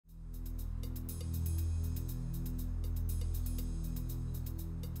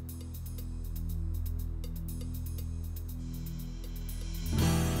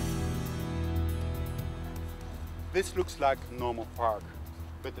This looks like a normal park,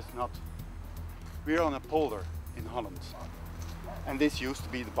 but it's not. We're on a polder in Holland, and this used to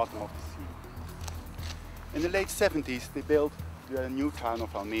be the bottom of the sea. In the late 70s they built the new town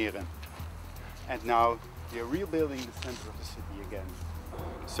of Almere, and now they're rebuilding the center of the city again.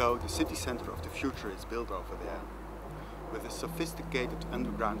 So the city center of the future is built over there, with a sophisticated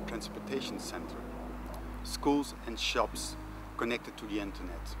underground transportation center, schools and shops connected to the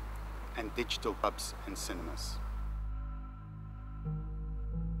internet, and digital pubs and cinemas.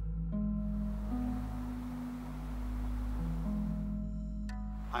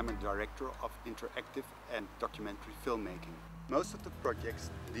 I'm a director of interactive and documentary filmmaking. Most of the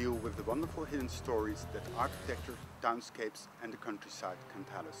projects deal with the wonderful hidden stories that architecture, townscapes and the countryside can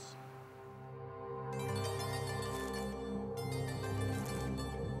tell us.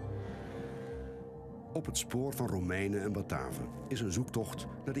 Op het spoor van Romeinen en Bataven is een zoektocht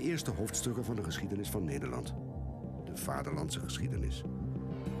naar de eerste hoofdstukken van de geschiedenis van Nederland. De vaderlandse geschiedenis.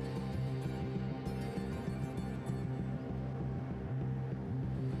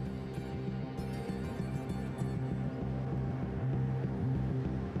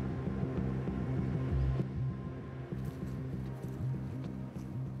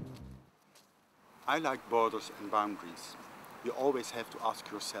 I like borders and boundaries. You always have to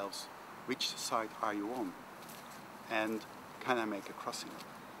ask yourselves, which side are you on? And can I make a crossing?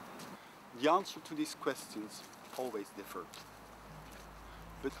 The answer to these questions always differ.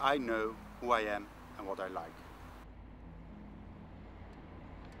 But I know who I am and what I like.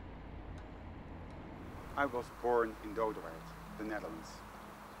 I was born in Dordrecht, the Netherlands.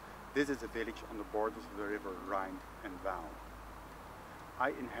 This is a village on the borders of the river Rhine and Waal. I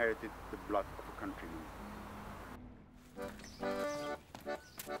inherited the blood of a countryman.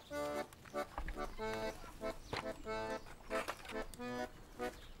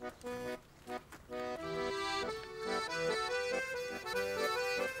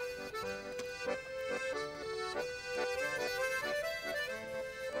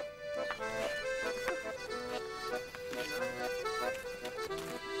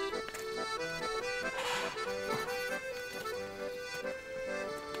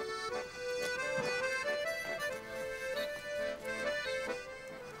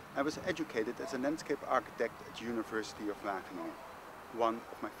 I was educated as a landscape architect at the University of Wageningen. One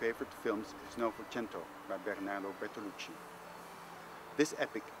of my favorite films is Novecento by Bernardo Bertolucci. This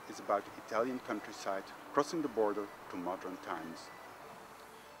epic is about the Italian countryside crossing the border to modern times.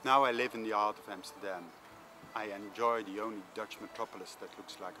 Now I live in the heart of Amsterdam. I enjoy the only Dutch metropolis that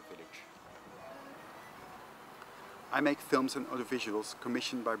looks like a village. I make films and audiovisuals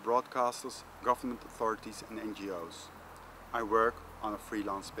commissioned by broadcasters, government authorities and NGOs. I work on a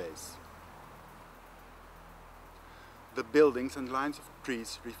freelance base. The buildings and lines of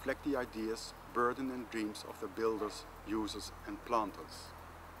trees reflect the ideas, burden and dreams of the builders, users and planters.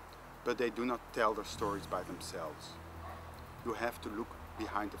 But they do not tell their stories by themselves. You have to look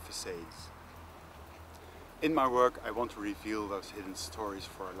behind the facades. In my work I want to reveal those hidden stories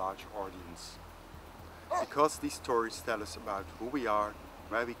for a large audience. Because these stories tell us about who we are,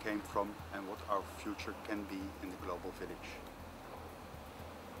 where we came from and what our future can be in the global village.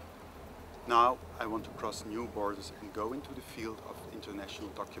 Now I want to cross new borders and go into the field of international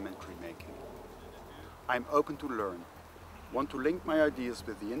documentary making. I'm open to learn, want to link my ideas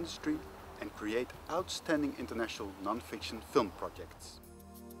with the industry and create outstanding international non-fiction film projects.